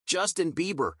Justin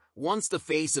Bieber, once the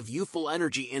face of youthful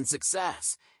energy and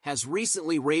success, has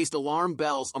recently raised alarm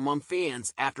bells among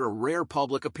fans after a rare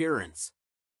public appearance.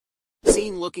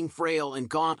 Seen looking frail and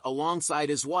gaunt alongside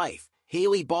his wife,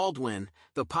 Hailey Baldwin,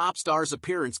 the pop star's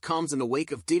appearance comes in the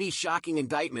wake of Diddy's shocking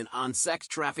indictment on sex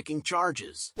trafficking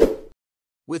charges.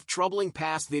 With troubling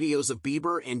past videos of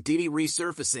Bieber and Diddy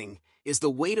resurfacing, is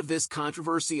the weight of this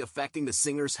controversy affecting the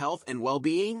singer's health and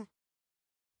well-being?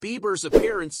 Bieber's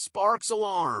appearance sparks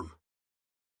alarm.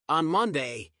 On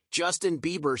Monday, Justin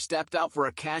Bieber stepped out for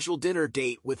a casual dinner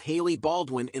date with Hailey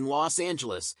Baldwin in Los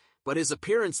Angeles, but his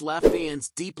appearance left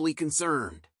fans deeply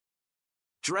concerned.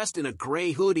 Dressed in a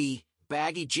gray hoodie,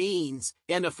 baggy jeans,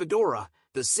 and a fedora,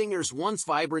 the singer's once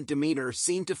vibrant demeanor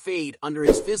seemed to fade under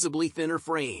his visibly thinner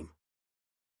frame.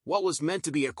 What was meant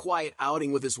to be a quiet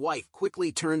outing with his wife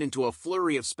quickly turned into a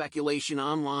flurry of speculation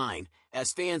online,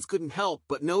 as fans couldn't help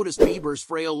but notice Bieber's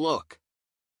frail look.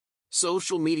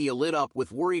 Social media lit up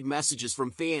with worried messages from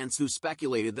fans who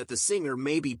speculated that the singer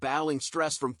may be battling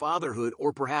stress from fatherhood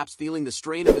or perhaps feeling the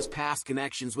strain of his past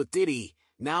connections with Diddy,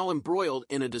 now embroiled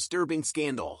in a disturbing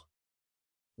scandal.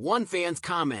 One fan's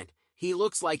comment, "He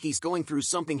looks like he's going through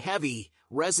something heavy,"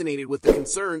 resonated with the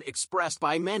concern expressed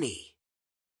by many.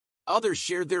 Others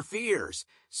shared their fears,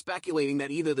 speculating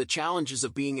that either the challenges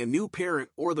of being a new parent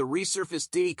or the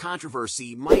resurfaced Diddy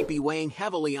controversy might be weighing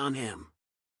heavily on him.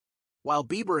 While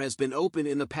Bieber has been open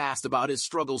in the past about his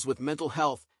struggles with mental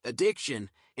health,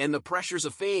 addiction, and the pressures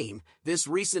of fame, this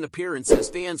recent appearance has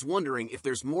fans wondering if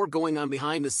there's more going on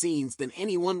behind the scenes than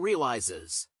anyone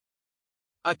realizes.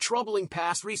 A troubling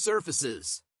past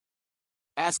resurfaces.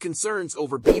 As concerns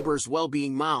over Bieber's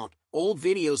well-being mount, old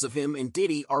videos of him and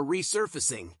Diddy are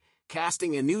resurfacing,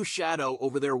 casting a new shadow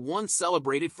over their once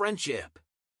celebrated friendship.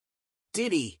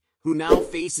 Diddy, who now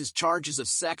faces charges of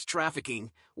sex trafficking,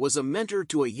 was a mentor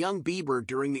to a young Bieber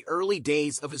during the early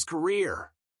days of his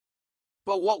career.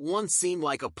 But what once seemed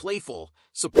like a playful,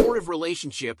 supportive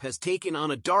relationship has taken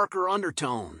on a darker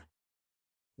undertone.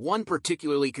 One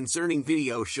particularly concerning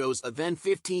video shows a then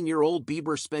 15-year-old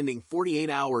Bieber spending 48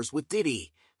 hours with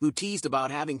Diddy, who teased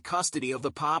about having custody of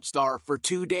the pop star for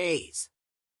 2 days.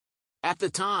 At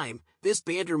the time, this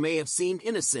banter may have seemed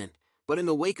innocent, but in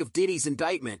the wake of Diddy's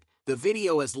indictment, the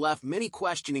video has left many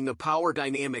questioning the power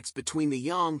dynamics between the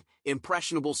young,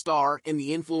 impressionable star and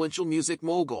the influential music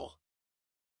mogul.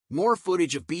 More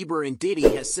footage of Bieber and Diddy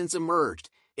has since emerged,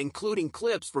 including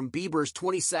clips from Bieber's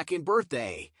 22nd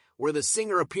birthday, where the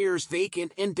singer appears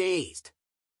vacant and dazed.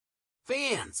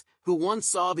 Fans, who once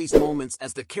saw these moments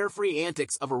as the carefree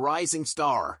antics of a rising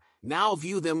star, now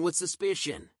view them with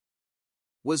suspicion.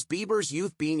 Was Bieber's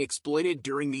youth being exploited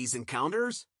during these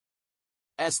encounters?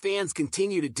 As fans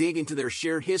continue to dig into their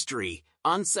shared history,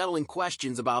 unsettling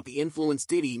questions about the influence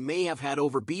Diddy may have had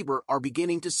over Bieber are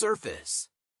beginning to surface.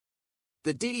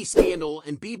 The Diddy scandal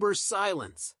and Bieber's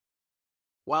silence.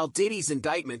 While Diddy's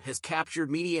indictment has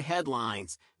captured media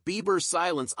headlines, Bieber's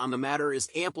silence on the matter is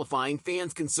amplifying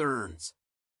fans' concerns.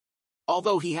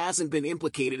 Although he hasn't been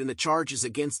implicated in the charges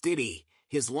against Diddy,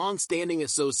 his long-standing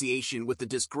association with the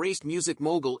disgraced music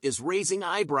mogul is raising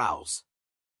eyebrows.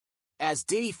 As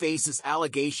Diddy faces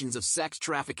allegations of sex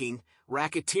trafficking,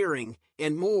 racketeering,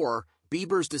 and more,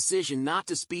 Bieber's decision not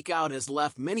to speak out has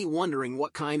left many wondering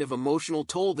what kind of emotional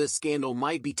toll this scandal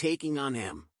might be taking on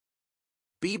him.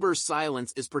 Bieber's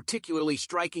silence is particularly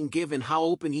striking given how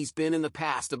open he's been in the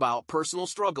past about personal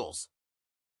struggles.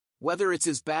 Whether it's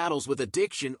his battles with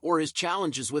addiction or his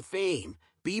challenges with fame,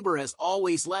 Bieber has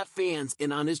always let fans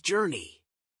in on his journey.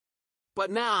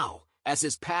 But now, as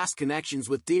his past connections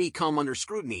with Diddy come under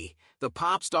scrutiny, the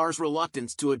pop star's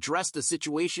reluctance to address the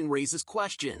situation raises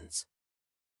questions.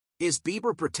 Is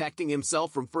Bieber protecting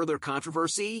himself from further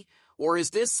controversy, or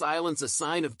is this silence a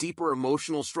sign of deeper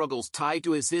emotional struggles tied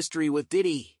to his history with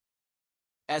Diddy?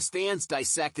 As fans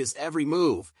dissect his every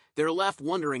move, they're left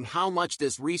wondering how much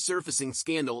this resurfacing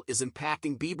scandal is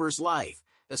impacting Bieber's life,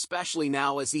 especially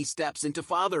now as he steps into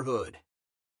fatherhood.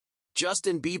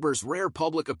 Justin Bieber's rare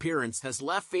public appearance has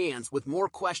left fans with more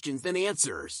questions than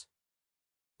answers.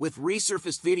 With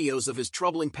resurfaced videos of his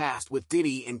troubling past with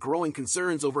Diddy and growing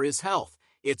concerns over his health,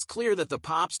 it's clear that the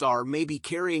pop star may be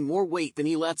carrying more weight than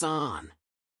he lets on.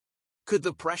 Could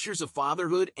the pressures of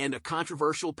fatherhood and a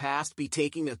controversial past be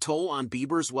taking a toll on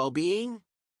Bieber's well-being?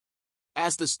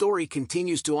 As the story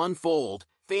continues to unfold,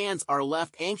 fans are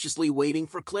left anxiously waiting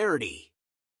for clarity.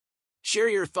 Share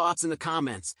your thoughts in the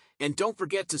comments, and don't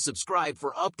forget to subscribe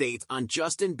for updates on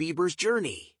Justin Bieber's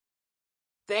journey.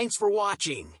 Thanks for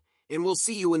watching, and we'll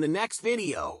see you in the next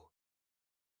video.